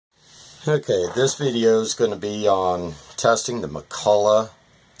Okay, this video is going to be on testing the McCulloch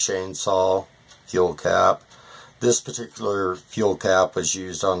chainsaw fuel cap. This particular fuel cap was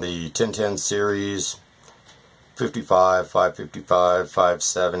used on the 1010 series, 55, 555,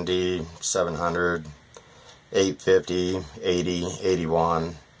 570, 700, 850, 80,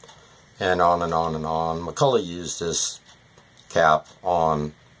 81, and on and on and on. McCulloch used this cap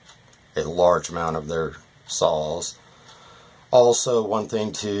on a large amount of their saws. Also, one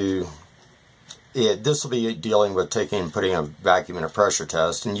thing to this will be dealing with putting a vacuum in a pressure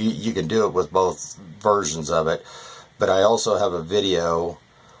test, and you can do it with both versions of it, but I also have a video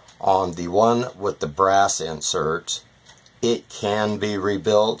on the one with the brass insert. It can be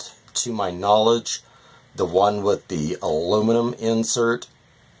rebuilt. To my knowledge, the one with the aluminum insert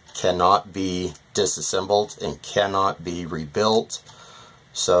cannot be disassembled and cannot be rebuilt.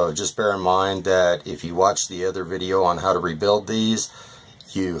 So just bear in mind that if you watch the other video on how to rebuild these,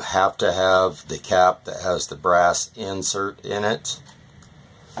 you have to have the cap that has the brass insert in it.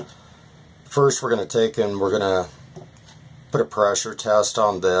 First, we're going to take and we're going to put a pressure test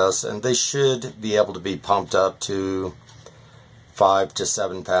on this, and they should be able to be pumped up to 5 to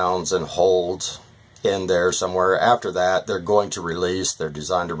 7 pounds and hold in there somewhere. After that, they're going to release. They're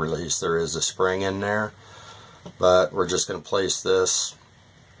designed to release. There is a spring in there, but we're just going to place this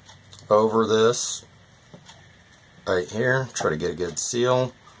over this right here, try to get a good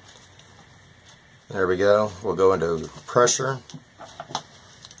seal. There we go. We'll go into pressure,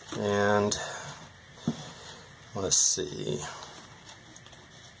 and let's see.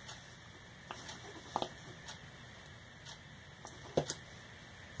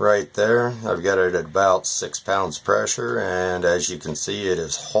 Right there, I've got it at about 6 pounds pressure, and as you can see, it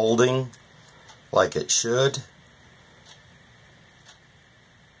is holding like it should.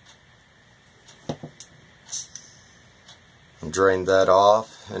 Drain that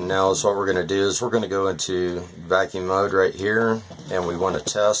off, and now is what we're going to do is we're going to go into vacuum mode right here, and we want to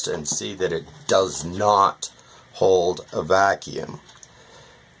test and see that it does not hold a vacuum.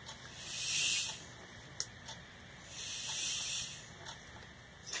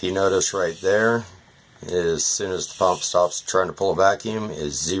 If you notice right there, as soon as the pump stops trying to pull a vacuum,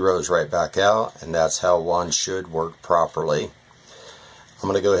 it zeroes right back out, and that's how one should work properly. I'm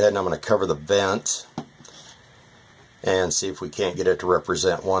going to go ahead and I'm going to cover the vent and see if we can't get it to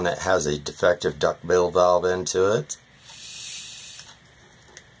represent one that has a defective duckbill valve into it.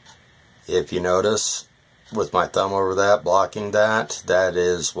 If you notice, with my thumb over that, blocking that, that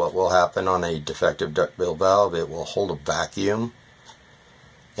is what will happen on a defective duckbill valve. It will hold a vacuum,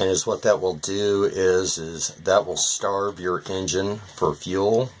 and is what that will do is that will starve your engine for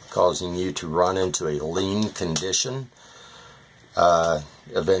fuel, causing you to run into a lean condition,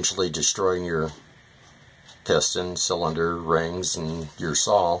 eventually destroying your piston, cylinder, rings, and your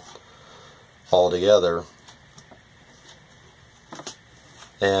saw all together.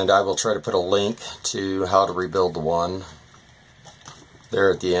 And I will try to put a link to how to rebuild the one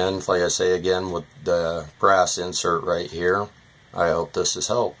there at the end, like I say again, with the brass insert right here. I hope this has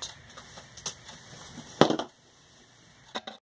helped.